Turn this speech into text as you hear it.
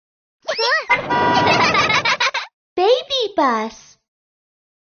Baby bus.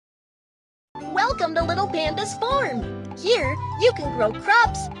 Welcome to Little Panda's farm. Here, you can grow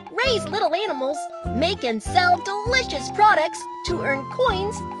crops, raise little animals, make and sell delicious products to earn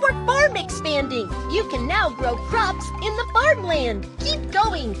coins for farm expanding. You can now grow crops in the farmland. Keep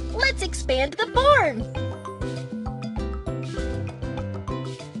going. Let's expand the farm.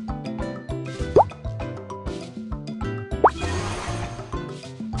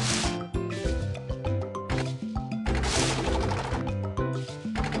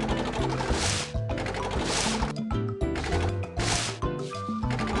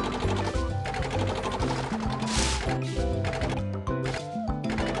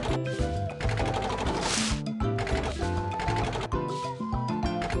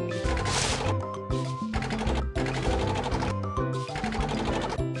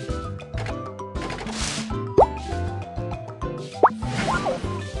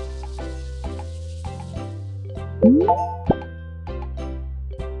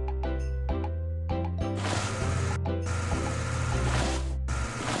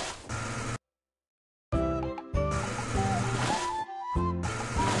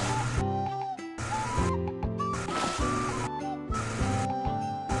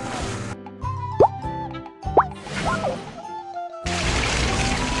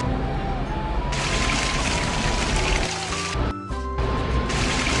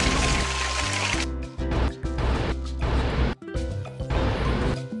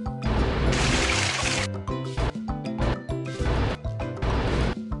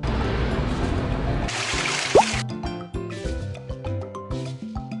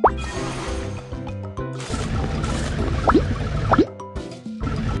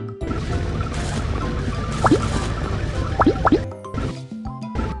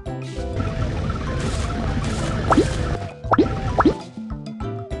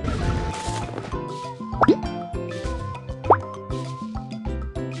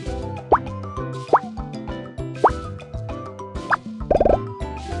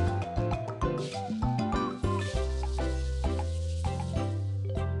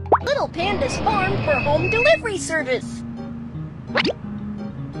 Little Panda's farm for home delivery service.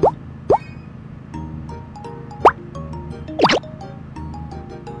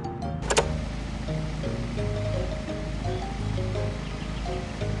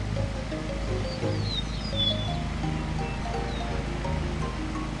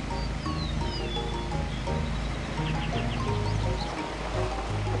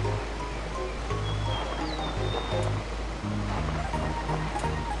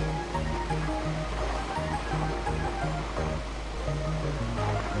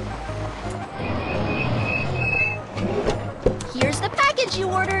 Here's the package you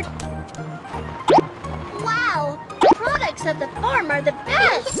ordered. Wow, the products at the farm are the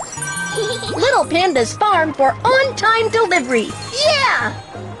best. Little Panda's farm for on-time delivery. Yeah!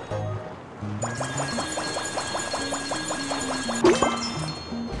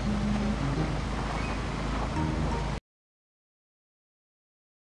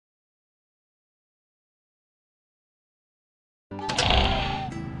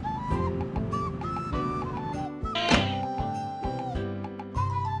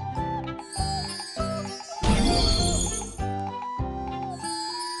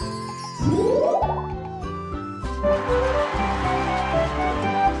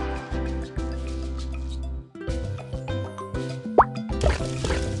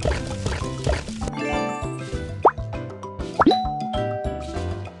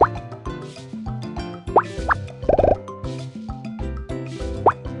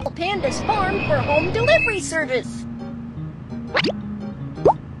 Panda's farm for home delivery service.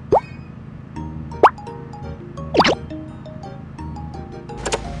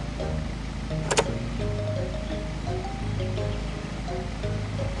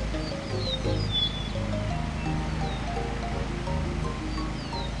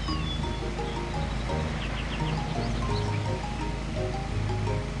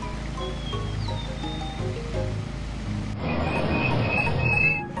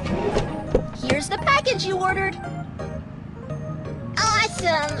 Here's the package you ordered.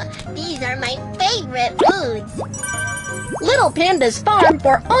 Awesome! These are my favorite foods. Little Panda's farm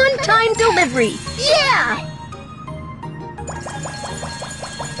for on-time delivery. Yeah!